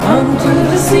Come to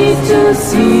the sea to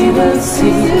see the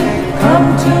sea.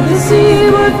 Come to the sea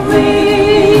with me.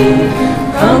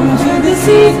 Come to the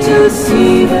sea to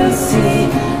see the sea.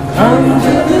 Come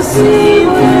to the sea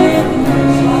with me.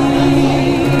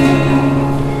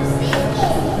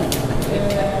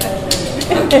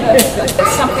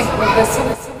 Something with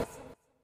this.